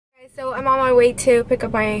So I'm on my way to pick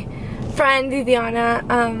up my friend Viviana.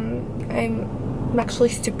 I'm actually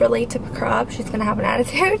super late to pick her up. She's gonna have an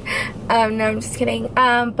attitude. No, I'm just kidding.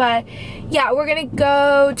 But yeah, we're gonna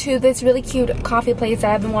go to this really cute coffee place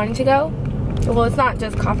that I've been wanting to go. Well, it's not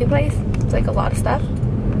just coffee place. It's like a lot of stuff.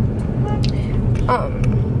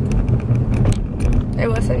 It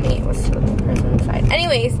wasn't me. It was the person inside.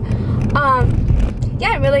 Anyways,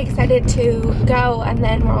 yeah, I'm really excited to go, and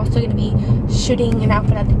then we're also going to be shooting an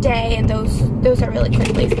outfit of the day, and those are really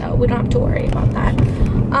quickly, so we don't have to worry about that.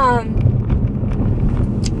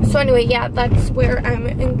 So anyway, yeah, that's where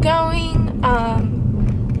I'm going.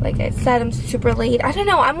 Like I said, I'm super late. I don't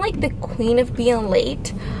know, I'm like the queen of being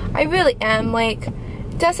late. I really am. Like,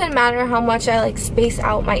 it doesn't matter how much I like space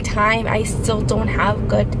out my time, I still don't have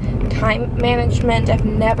good time management. I've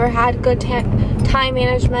never had good time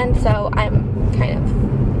management, so I'm kind of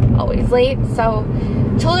always late. So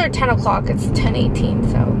told her 10 o'clock, it's 10:18,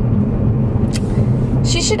 so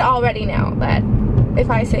she should already know that if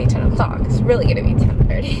I say 10 o'clock, it's really gonna be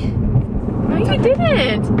 10:30. No, you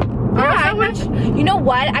didn't. Yeah, you know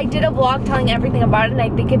what? I did a vlog telling everything about it, and I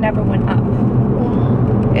think it never went up.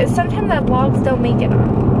 Sometimes the vlogs don't make it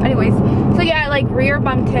up. Anyways, so yeah, I like rear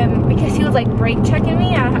bumped him because he was like brake checking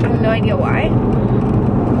me. I have no idea why.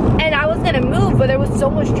 And I was gonna move, but there was so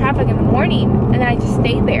much traffic in the morning, and I just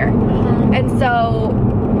stayed there. And so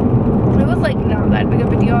it was like not that big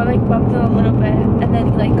of a deal. I like bumped him a little bit, and then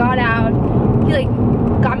he like got out. He like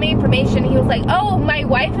got me information. He was like, "Oh, my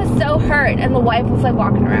wife is so hurt," and the wife was like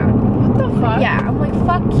walking around. What the fuck? Yeah, I'm like,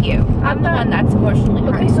 fuck you. I'm the one that's emotionally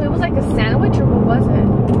hurt. Okay, so it was like a sandwich, or what was it?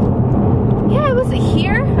 Yeah, it was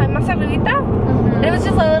here. I must have and it was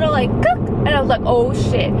just a little like cook, and I was like, oh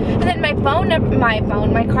shit. And then my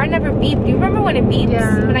car never beeped. Do you remember when it beeps?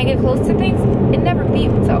 Yeah. When I get close to things, it never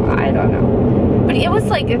beeped. So I don't know. But it was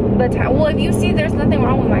like the time. Well, if you see, there's nothing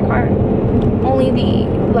wrong with my car. Only the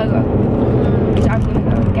logo. Which I'm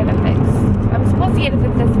gonna get it fixed. I'm supposed to get it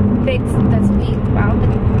fixed this week. But I don't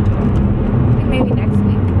think maybe next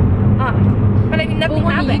week. But I mean, nothing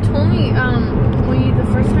happened. You told me, the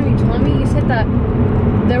first time you told me, you said that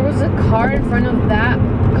there was a car in front of that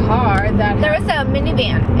car there was a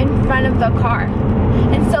minivan in front of the car,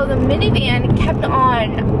 and so the minivan kept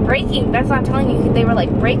on braking. That's not telling you, they were like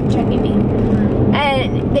brake checking me,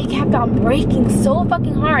 and they kept on braking so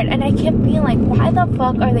fucking hard, and I kept being like, why the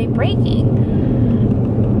fuck are they braking?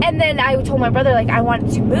 And then I told my brother like I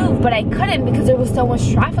wanted to move, but I couldn't because there was so much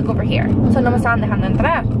traffic over here. So no me estaban dejando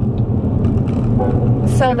entrar.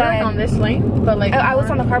 So you then on this lane, but like I was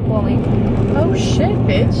on the carpool lane. Oh shit,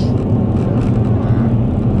 bitch.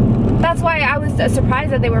 That's why I was surprised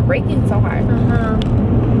that they were braking so hard.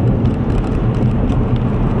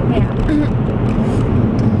 Yeah.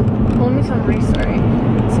 Tell me some my story.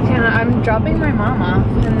 So I'm dropping my mom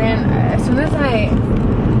off, and then as soon as I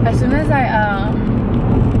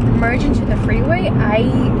merge into the freeway,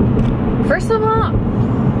 first of all,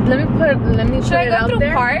 let me put should I go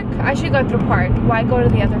through Park? I should go through Park. Why go to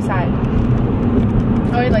the other side?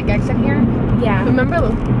 Oh, like exit here? Yeah. Remember,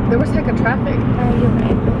 there was heck of traffic. Oh, you're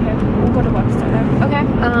right. Okay. We'll go to Webster then. Okay.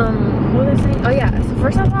 What was I saying? Oh yeah. So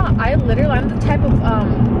first of all, I'm the type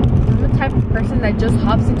of person that just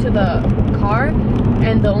hops into the car,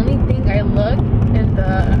 and the only thing I look in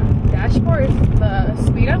the dashboard is the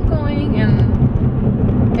speed I'm going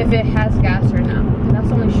and if it has gas or not. That's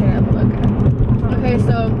the only shit I look at. Okay,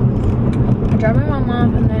 so I drop my mom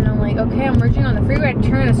off, and then I'm like, okay, I'm merging on the freeway. I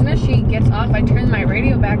turn, as soon as she gets off, I turn my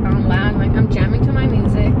radio back on loud, like I'm jamming to my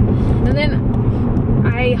music. And then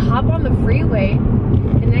I hop on the freeway,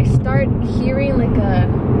 and I start hearing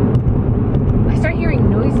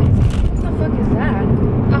noises. What the fuck is that?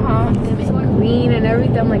 It's like green and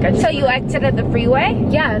everything. I'm like, so you exited the freeway?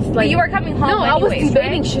 Yes. Like, but you were coming home. No, anyways, I was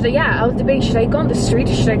debating. Right? I was debating. Should I go on the street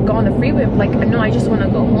or should I go on the freeway? Like, no, I just want to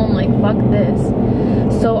go home. Like, fuck this.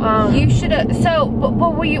 So you should have. So,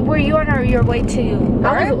 but were you on your way to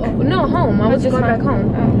work? Home. I was just going back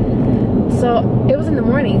home. Oh. So it was in the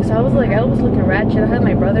morning. So I was looking ratchet. I had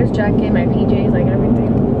my brother's jacket, my PJs, like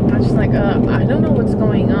everything. I was just like, I don't know what's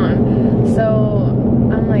going on. So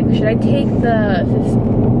I'm like, should I take the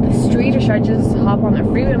street or should I just hop on the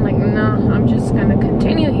freeway? I'm like, no, I'm just gonna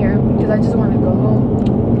continue here because I just want to go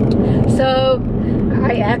home. So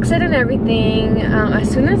I exit and everything. As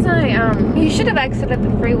soon as you should have exited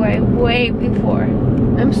the freeway way before.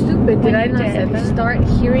 I'm stupid. Did I not start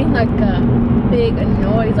hearing like a big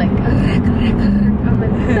noise, like I'm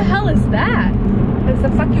like, what the hell is that? It's a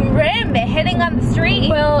fucking rim hitting on the street.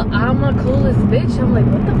 Well, I'm a clueless bitch. I'm like,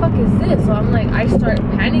 what the fuck is this? So I'm like, I start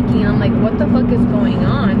panicking. I'm like, what the fuck is going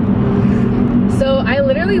on? So I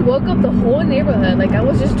literally woke up the whole neighborhood. Like I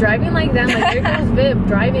was just driving like that. Like there goes Viv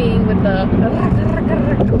driving with the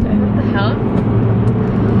what the hell?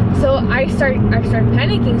 So I start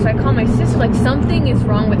panicking. So I call my sister. Like something is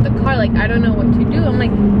wrong with the car. Like I don't know what to do. I'm like,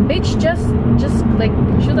 bitch, just like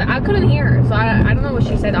she was like I couldn't hear her. So I don't know what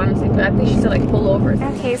she said honestly. But I think she said like pull over.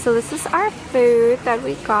 Okay, so this is our food that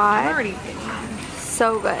we got. I'm already eating.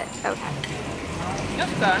 So good. Okay.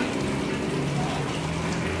 That's good.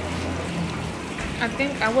 I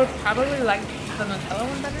think I would probably like the Nutella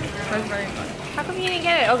one better. That's very good. How come you didn't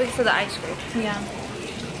get it? Oh, because of the ice cream. Yeah.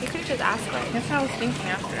 You could have just asked for it. That's what I was thinking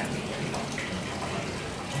after.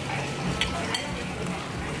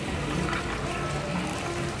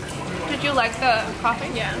 Did you like the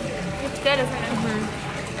coffee? Yeah. It's good, isn't it? Mm-hmm.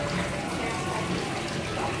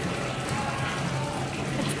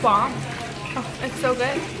 It's bomb. Oh, it's so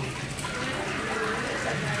good.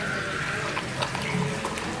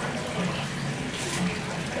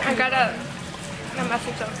 I got a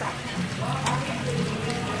message on that.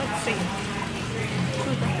 Let's see. Who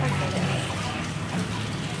the heck is it?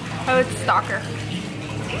 Oh, it's Stalker.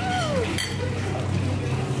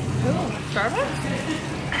 Ooh, Starbucks?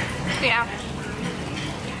 Yeah.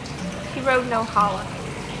 He wrote no holla.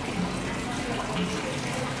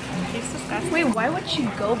 He's disgusting. Wait, why would she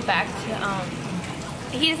go back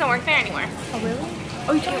to He doesn't work there anymore. Oh really?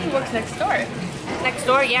 Oh, you told me he works next door. Next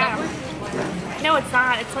door, yeah. No, it's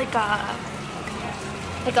not. It's like a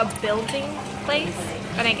building place,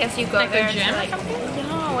 and I guess you go Like there. a gym to, or something?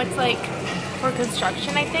 No, it's like for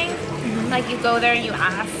construction, I think. Like you go there and you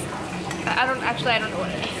ask. I don't know what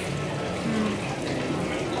it is.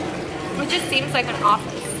 It just seems like an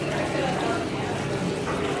office.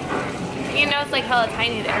 You know, it's like hella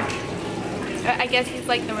tiny there. I guess he's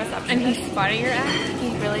like the receptionist. And he spotted your ass?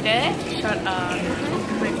 He really did? Shut up.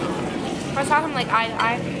 Oh my god. I saw him like eye to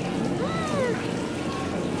eye.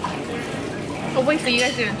 Oh wait, so you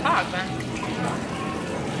guys didn't talk then?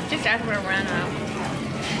 Just ask where it ran out.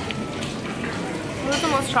 It was the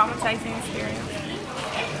most traumatizing experience.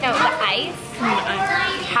 No, the ice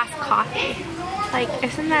has coffee. Like,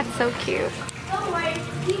 isn't that so cute?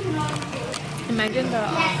 Imagine the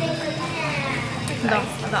hot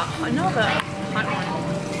one.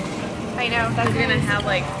 I know, that's You're gonna have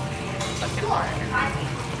like fucking hard.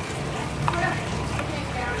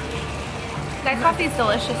 That coffee is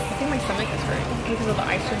delicious. I think my stomach is hurting because of the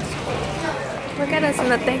ice cream is cold. Look at us in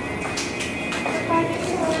the thing. Thank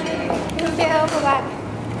you for that.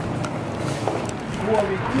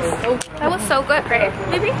 That was so good, right?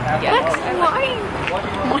 Maybe? Yes. Look, wine.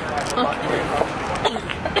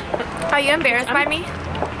 Are you embarrassed by me?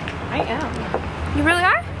 I am. You really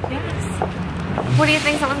are? Yes. What do you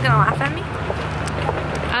think? Someone's gonna laugh at me?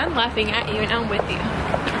 I'm laughing at you and I'm with you.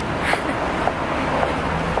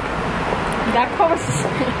 That was.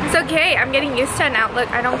 It's okay. I'm getting used to it now.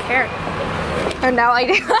 Look, I don't care. And now I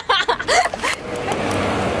do.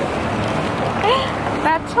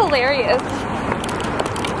 That's hilarious.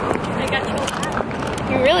 I got you out.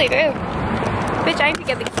 You really do. Bitch, I need to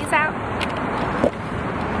get the keys out.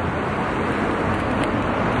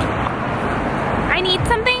 I need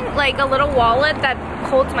something like a little wallet that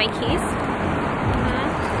holds my keys.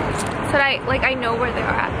 So that I know where they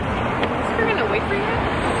are at. We're gonna wait for you.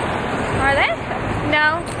 Are they?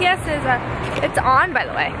 No. Yes, it's on, by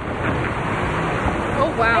the way.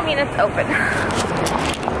 Oh wow. I mean, it's open.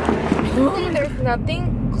 There's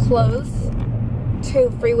nothing close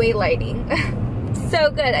to freeway lighting.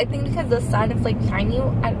 So good. I think because the sun is like shining.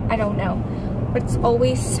 I don't know, but it's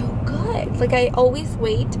always so good. Like I always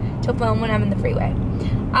wait to film when I'm in the freeway.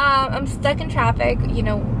 I'm stuck in traffic. You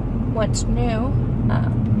know what's new?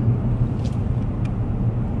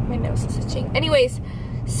 My nose is itching. Anyways.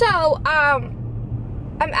 So,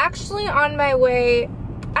 I'm actually on my way.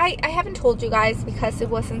 I haven't told you guys because it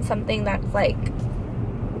wasn't something that's like,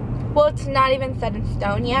 well, it's not even set in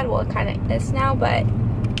stone yet. Well, it kind of is now, but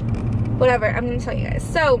whatever. I'm going to tell you guys.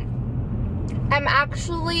 So,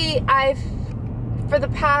 for the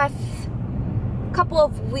past couple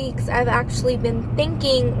of weeks, I've actually been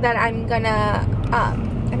thinking that I'm gonna,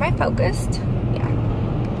 am I focused? Yeah, I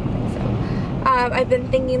think so. I've been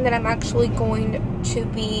thinking that I'm actually going to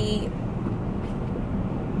be,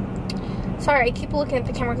 sorry, I keep looking at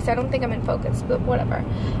the camera because I don't think I'm in focus, but whatever.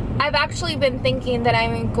 I've actually been thinking that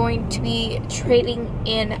I'm going to be trading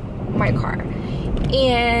in my car.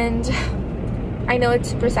 And I know it's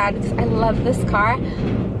super sad because I love this car,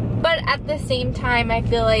 but at the same time, I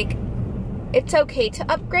feel like it's okay to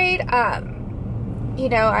upgrade. You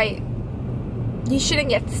know, you shouldn't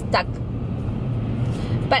get stuck.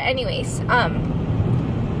 But anyways,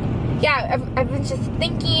 yeah, I've been just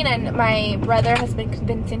thinking, and my brother has been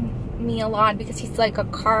convincing me a lot because he's like a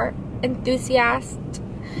car enthusiast.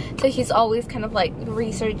 So he's always kind of like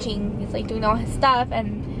researching, he's like doing all his stuff,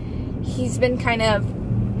 and he's been kind of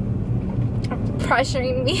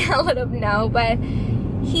pressuring me a little no, but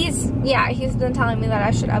he's been telling me that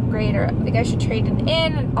I should upgrade, or like I should trade it in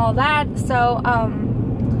and all that. So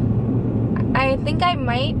I think I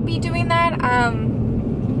might be doing that.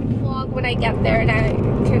 Vlog when I get there, and I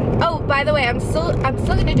can. Oh, by the way, I'm still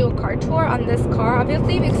gonna do a car tour on this car,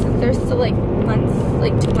 obviously, because there's still like months,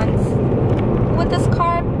 like 2 months with this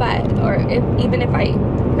car. But even if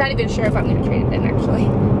I'm not even sure if I'm gonna trade it in, actually.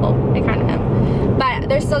 Well, I kind of am. But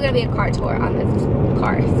there's still gonna be a car tour on this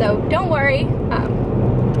car, so don't worry.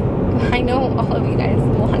 I know all of you guys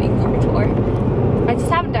want a car tour. I just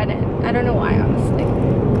haven't done it. I don't know why, honestly.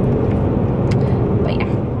 But yeah.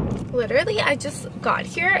 Literally, I just got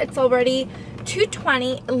here. It's already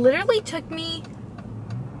 2:20. It literally took me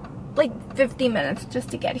like 50 minutes just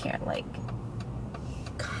to get here. Like,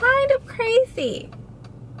 kind of crazy.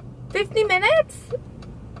 50 minutes?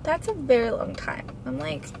 That's a very long time. I'm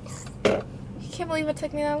like, I can't believe it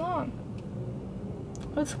took me that long.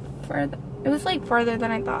 It was further. It was like further than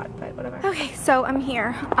I thought, but whatever. Okay, so I'm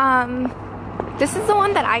here. This is the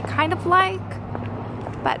one that I kind of like,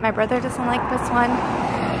 but my brother doesn't like this one.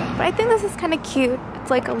 But I think this is kind of cute. It's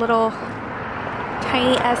like a little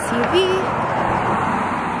tiny SUV.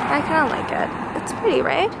 I kind of like it. It's pretty,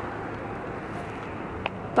 right?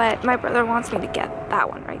 But my brother wants me to get that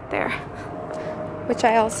one right there, which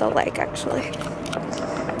I also like, actually.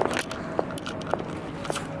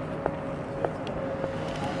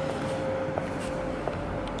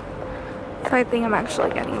 So I think I'm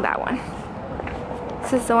actually getting that one.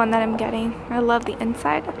 This is the one that I'm getting. I love the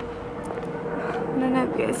inside. I don't know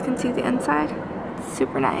if you guys can see the inside. It's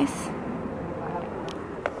super nice.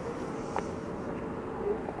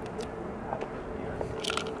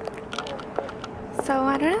 So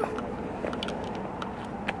I don't know.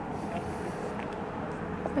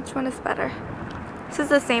 Which one is better? This is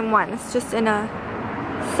the same one. It's just in a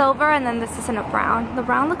silver, and then this is in a brown. The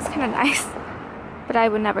brown looks kind of nice, but I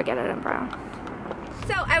would never get it in brown.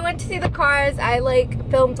 So I went to see the cars. I like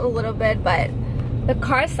filmed a little bit, but the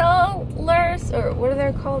car sellers, or what are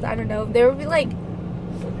they called? I don't know. They were like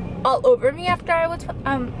all over me after I was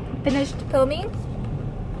finished filming.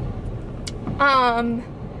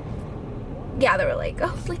 Yeah, they were like,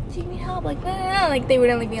 oh, like, do you need help? Like, nah. Like, they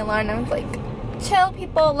wouldn't leave me alone. I was like, chill,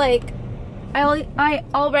 people. Like, I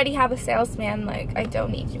already have a salesman. Like, I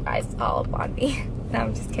don't need you guys all up on me. No,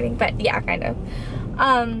 I'm just kidding. But yeah, kind of.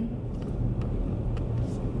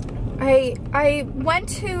 I went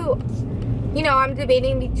to, you know, I'm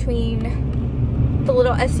debating between the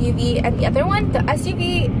little SUV and the other one. The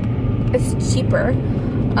SUV is cheaper.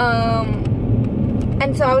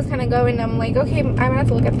 And so I was kind of going, I'm like, okay, I'm gonna have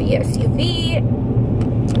to look at the SUV.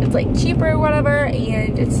 It's like cheaper or whatever,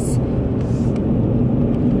 and it's,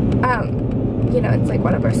 you know, it's like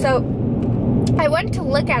whatever. So I went to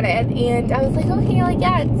look at it, and I was like, okay, like,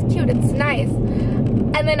 yeah, it's cute, it's nice.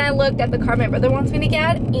 And then I looked at the car my brother wants me to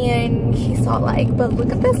get, and he saw like, but look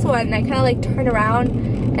at this one. And I kind of like turned around,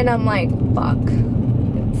 and I'm like, fuck.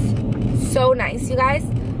 It's so nice, you guys,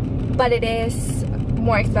 but it is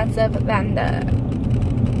more expensive than the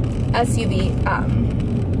SUV.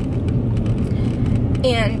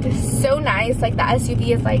 And so nice. Like, the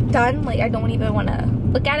SUV is like done. Like, I don't even want to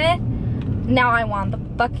look at it. Now I want the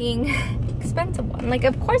fucking expensive one. Like,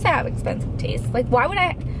 of course I have expensive taste. Like, why would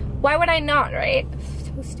I not, right?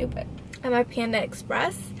 So stupid. I'm at Panda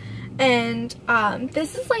Express, and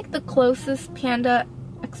this is like the closest Panda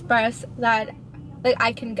Express that like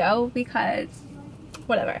I can go, because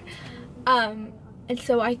whatever. And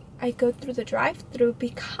so I go through the drive-through,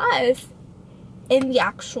 because in the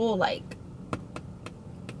actual like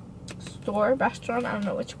store, restaurant, I don't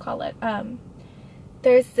know what you call it,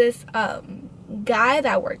 there's this guy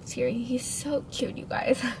that works here. He's so cute, you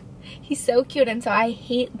guys. He's so cute, and so I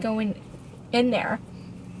hate going in there.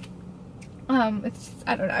 It's just,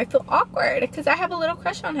 I don't know, I feel awkward because I have a little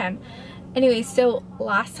crush on him. Anyway, so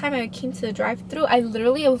last time I came to the drive-thru, I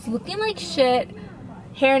was looking like shit,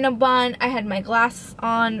 hair in a bun, I had my glasses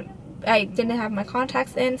on, I didn't have my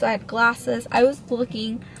contacts in, so I had glasses. I was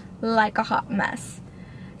looking like a hot mess.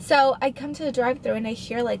 So I come to the drive-thru and I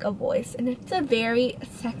hear like a voice, and it's a very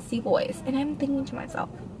sexy voice, and I'm thinking to myself,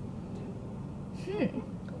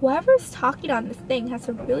 whoever's talking on this thing has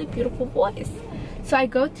a really beautiful voice. So I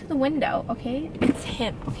go to the window, okay? It's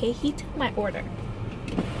him, okay? He took my order.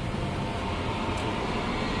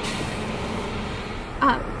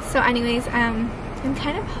 So anyways, I'm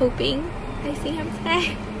kind of hoping I see him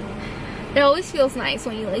today. It always feels nice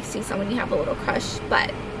when you like see someone you have a little crush,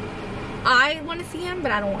 but I want to see him,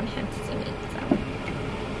 but I don't want him to see me, so.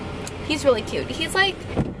 He's really cute. He's like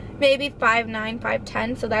maybe 5'9",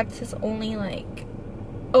 5'10", so that's his only like,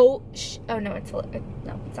 no, it's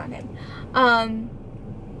not him.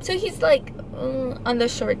 So he's like on the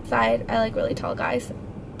short side. I like really tall guys,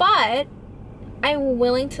 but I'm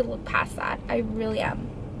willing to look past that. I really am.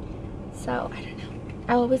 So I don't know.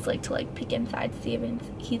 I always like to like peek inside to see if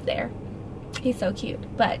he's there. He's so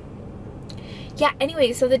cute. But yeah,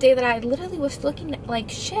 anyway, so the day that I literally was looking at like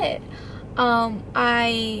shit,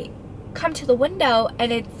 I come to the window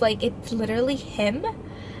and it's literally him,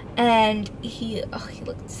 and he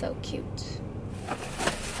looked so cute.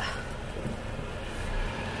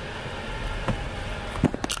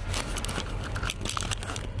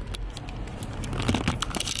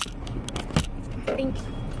 Thank you.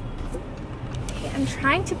 Okay, I'm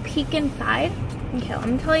trying to peek inside. Okay, let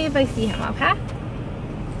me tell you if I see him, okay?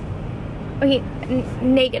 Okay,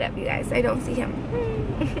 negative, you guys. I don't see him.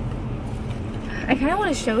 I kind of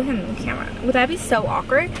want to show him the camera. Would that be so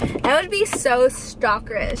awkward? That would be so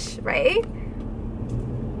stalkerish, right?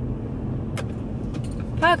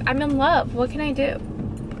 Fuck, I'm in love. What can I do?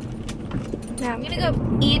 Now I'm gonna go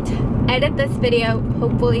eat, edit this video.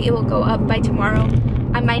 Hopefully it will go up by tomorrow.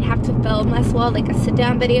 I might have to film as well, like a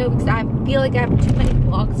sit-down video, because I feel like I have too many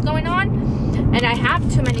vlogs going on. And I have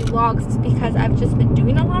too many vlogs because I've just been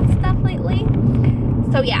doing a lot of stuff lately.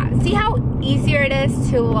 So yeah, see how easier it is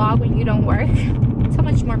to vlog when you don't work? So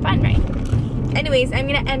much more fun, right? Anyways, I'm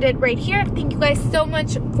gonna end it right here. Thank you guys so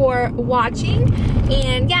much for watching.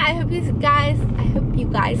 And yeah, I hope you guys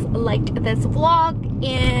liked this vlog.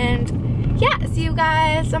 And yeah, see you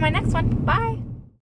guys on my next one. Bye.